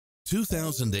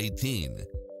2018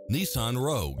 Nissan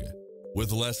Rogue.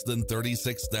 With less than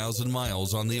 36,000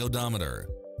 miles on the odometer,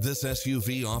 this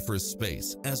SUV offers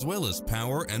space as well as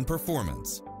power and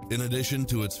performance. In addition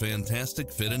to its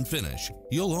fantastic fit and finish,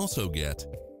 you'll also get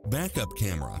backup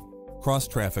camera,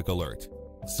 cross-traffic alert,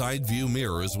 side view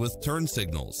mirrors with turn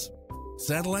signals,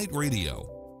 satellite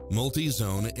radio,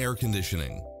 multi-zone air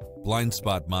conditioning, blind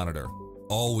spot monitor,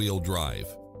 all-wheel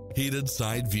drive, heated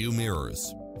side view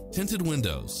mirrors, tinted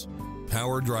windows,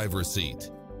 power driver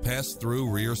seat, pass-through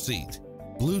rear seat,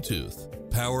 Bluetooth,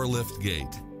 power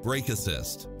liftgate, brake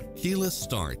assist, keyless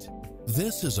start.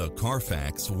 This is a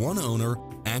Carfax one-owner,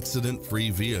 accident-free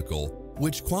vehicle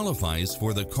which qualifies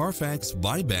for the Carfax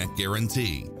buyback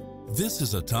guarantee. This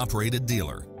is a top-rated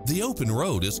dealer. The open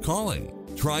road is calling.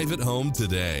 Drive it home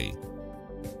today.